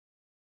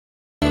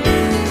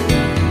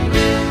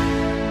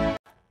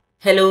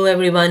Hello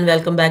everyone,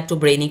 welcome back to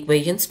Brainy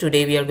Equations.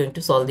 Today we are going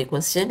to solve the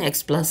question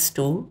x plus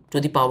 2 to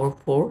the power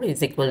 4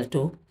 is equal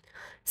to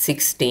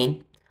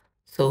 16.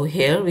 So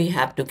here we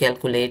have to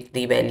calculate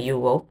the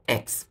value of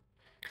x.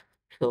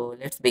 So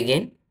let's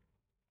begin.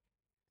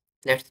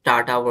 Let's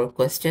start our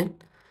question.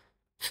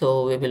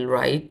 So we will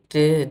write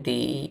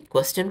the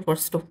question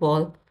first of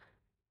all.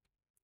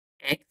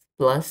 X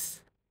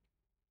plus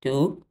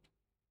 2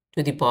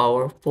 to the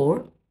power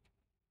 4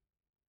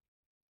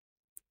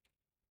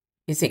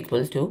 is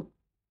equal to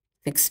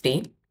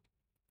 16.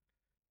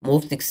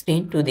 Move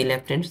 16 to the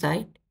left hand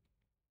side.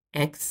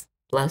 X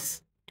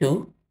plus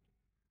 2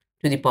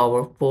 to the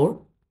power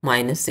 4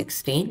 minus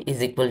 16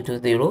 is equal to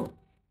 0.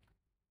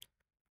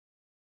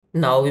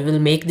 Now we will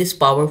make this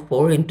power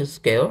 4 into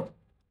square.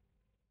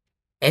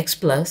 X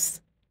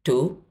plus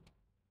 2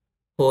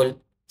 whole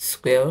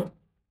square,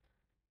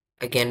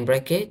 again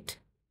bracket,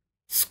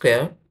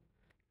 square,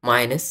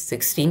 minus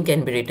 16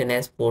 can be written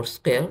as 4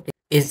 square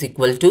is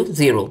equal to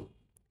 0.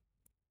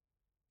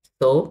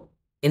 So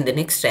in the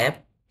next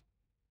step,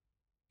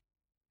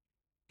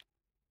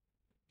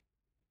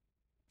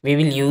 we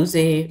will use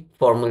a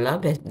formula,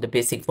 the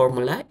basic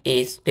formula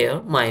a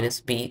square minus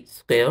b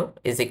square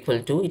is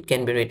equal to, it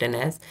can be written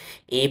as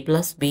a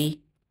plus b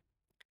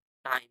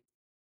times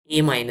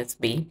a minus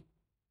b.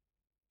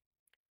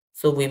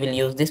 So we will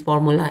use this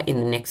formula in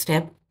the next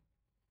step.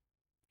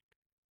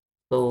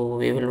 So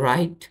we will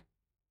write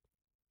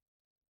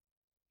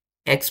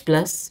x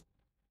plus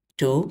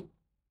 2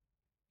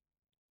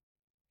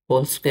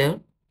 whole square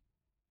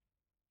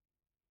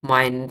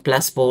minus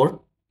plus 4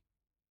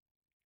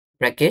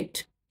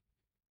 bracket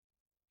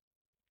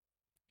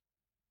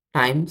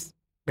times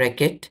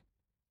bracket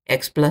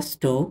x plus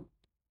 2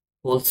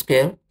 whole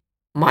square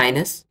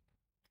minus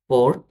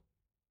 4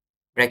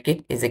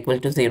 bracket is equal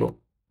to 0.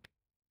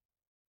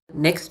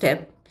 Next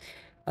step,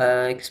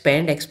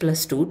 expand x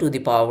plus 2 to the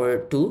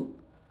power 2.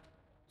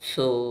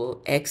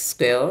 So x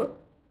square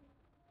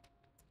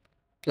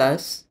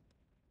plus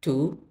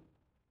 2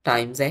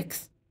 times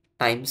x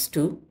times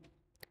 2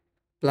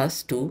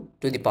 plus 2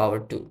 to the power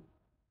 2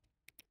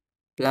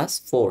 plus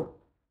 4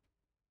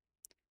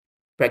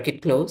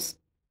 bracket close.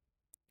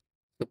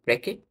 So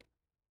bracket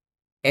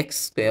x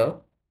square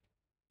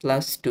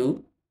plus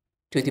 2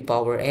 to the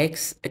power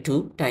x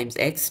 2 times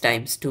x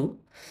times 2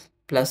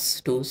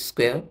 plus 2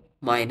 square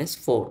minus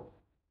 4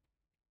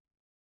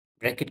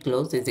 bracket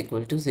close is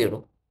equal to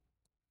 0.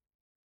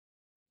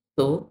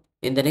 So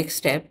in the next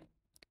step,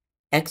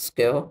 x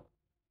square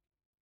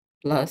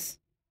plus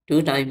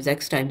 2 times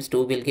x times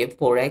 2 will give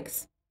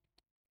 4x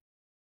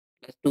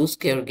plus 2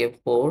 square give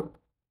 4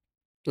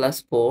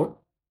 plus 4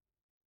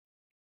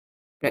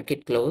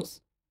 bracket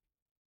close.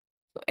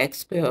 So x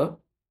square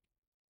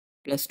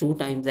plus 2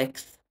 times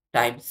x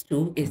times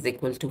 2 is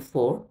equal to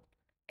 4.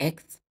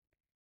 X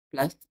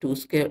plus 2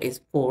 square is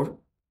 4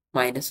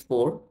 minus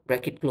 4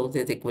 bracket close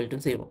is equal to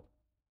 0.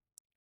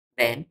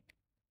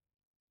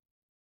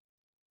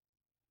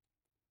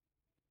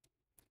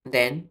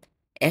 Then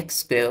x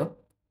square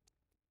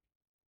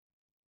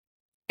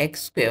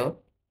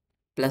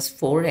plus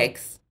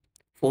 4x,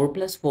 4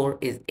 plus 4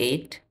 is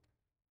 8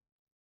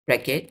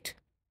 bracket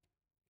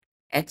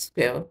x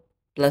square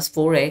plus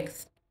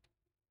 4x,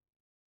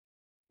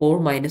 4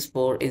 minus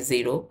 4 is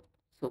 0,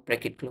 so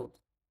bracket close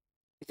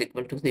is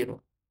equal to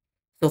 0.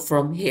 So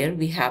from here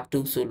we have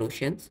two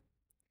solutions.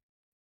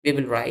 We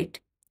will write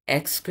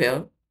x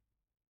square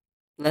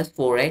plus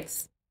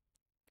 4x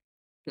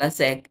plus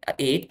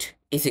 8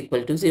 is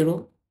equal to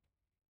 0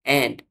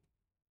 and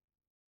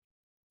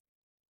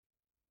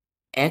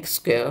x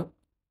square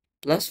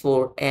plus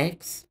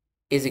 4x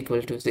is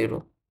equal to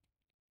 0.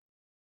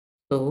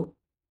 So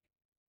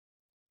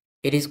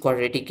it is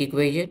quadratic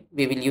equation.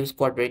 We will use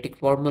quadratic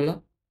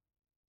formula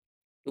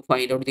to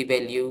find out the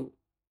value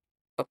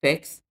of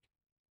x.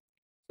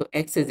 So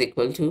x is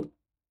equal to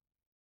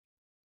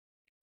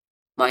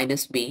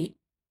minus b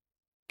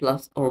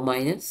plus or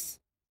minus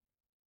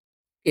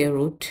square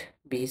root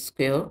b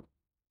square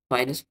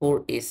minus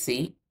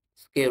 4ac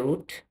square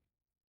root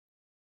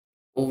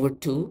over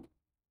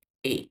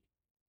 2a.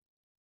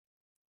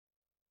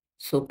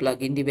 So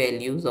plug in the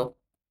values of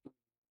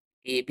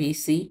a, b,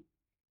 c.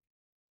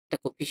 The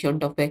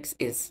coefficient of x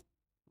is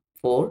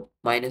 4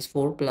 minus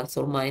 4 plus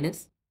or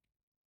minus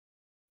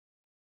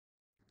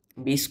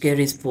b square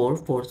is 4,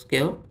 4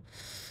 square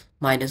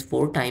minus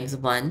 4 times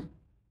 1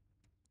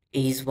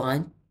 is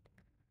 1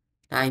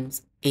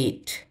 times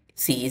 8,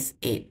 c is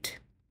 8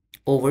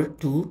 over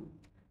 2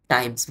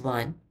 times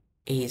 1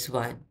 is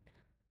 1.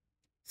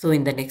 So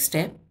in the next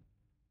step,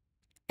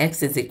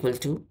 x is equal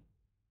to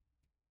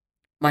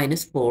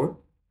minus 4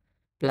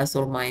 plus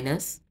or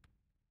minus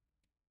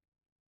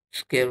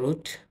square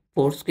root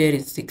 4 square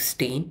is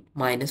 16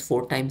 minus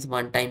 4 times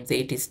 1 times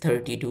 8 is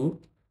 32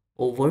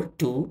 over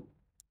 2.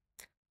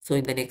 So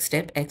in the next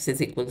step, x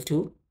is equal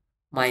to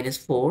minus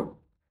 4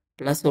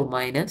 plus or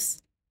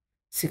minus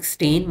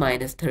 16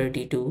 minus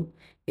 32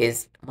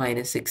 is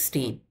minus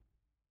 16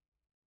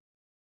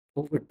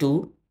 over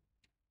 2.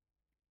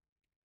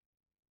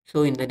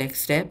 So in the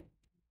next step,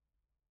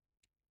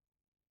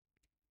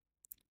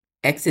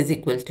 x is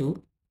equal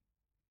to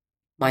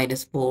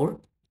minus 4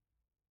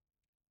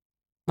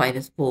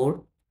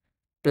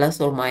 plus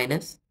or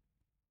minus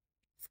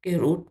square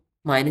root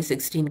minus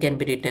 16 can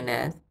be written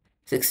as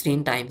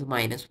 16 times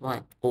minus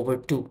 1 over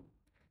 2.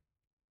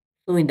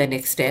 So in the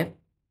next step,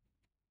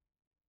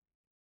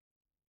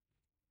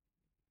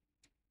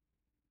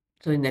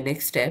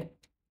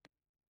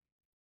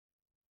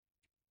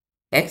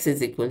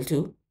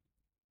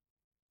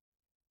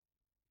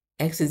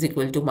 x is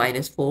equal to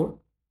minus 4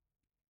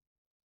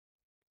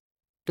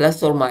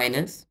 plus or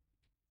minus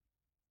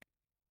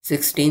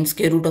 16.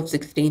 Square root of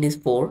 16 is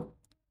 4.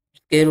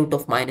 Square root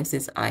of minus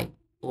is I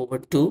over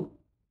 2.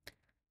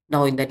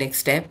 Now in the next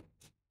step,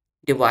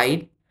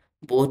 divide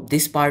both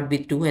this part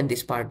with 2 and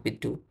this part with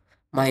 2.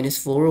 Minus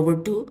 4 over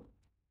 2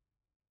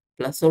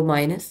 plus or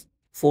minus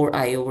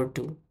 4i over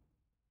 2.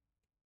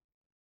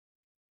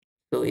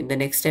 So in the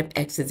next step,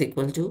 x is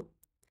equal to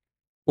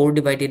 4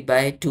 divided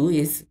by 2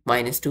 is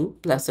minus 2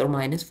 plus or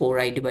minus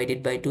 4i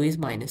divided by 2 is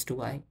minus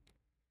 2i.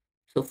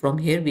 So from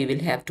here we will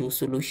have two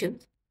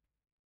solutions.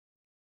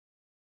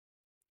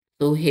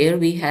 So here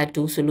we had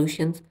two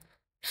solutions.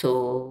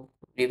 So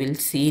we will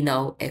see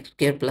now x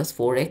square plus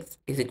 4x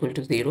is equal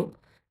to 0.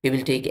 We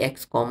will take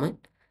x common.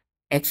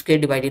 X square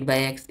divided by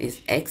x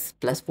is x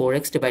plus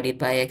 4x divided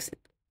by x is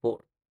 4.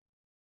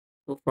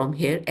 So from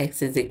here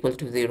x is equal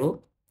to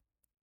 0.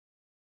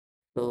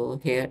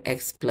 So here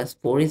x plus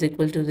 4 is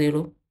equal to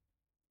 0.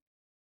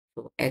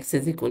 So x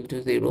is equal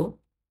to 0.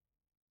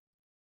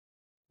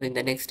 So in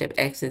the next step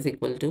x is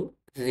equal to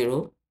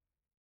 0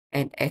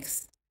 and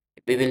x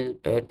we will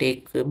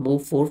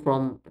move 4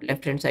 from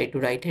left hand side to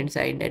right hand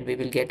side and we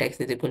will get x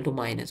is equal to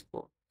minus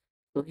 4.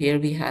 So here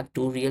we have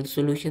two real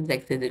solutions,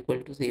 x is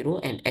equal to 0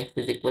 and x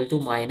is equal to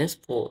minus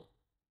 4.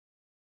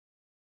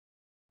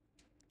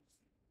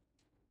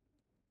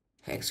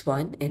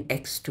 x1 and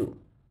x2.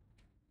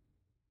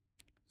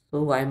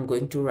 So I'm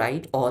going to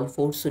write all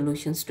four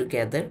solutions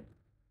together.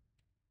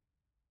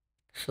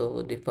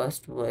 So the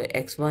first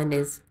x1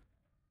 is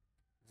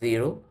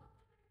 0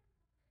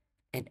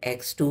 and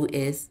x2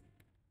 is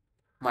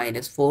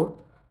minus 4.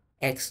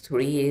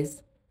 x3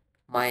 is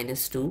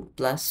minus 2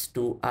 plus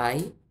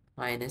 2i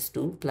minus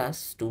 2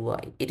 plus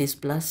 2i. It is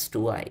plus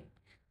 2i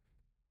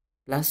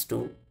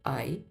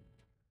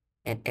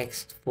and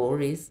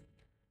x4 is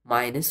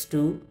minus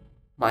 2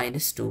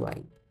 minus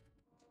 2i.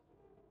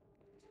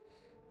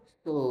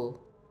 So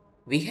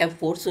we have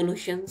four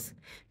solutions.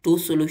 Two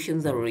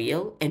solutions are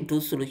real and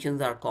two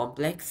solutions are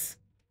complex.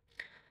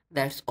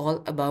 That's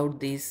all about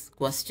this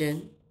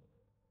question.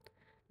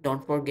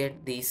 Don't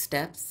forget these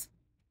steps.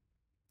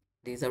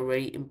 These are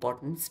very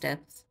important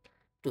steps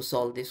to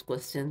solve this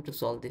question, to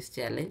solve this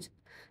challenge.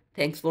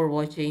 Thanks for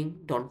watching.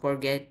 Don't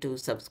forget to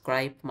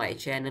subscribe my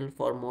channel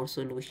for more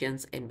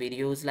solutions and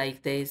videos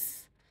like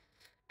this.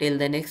 Till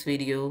the next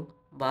video.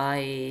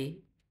 Bye.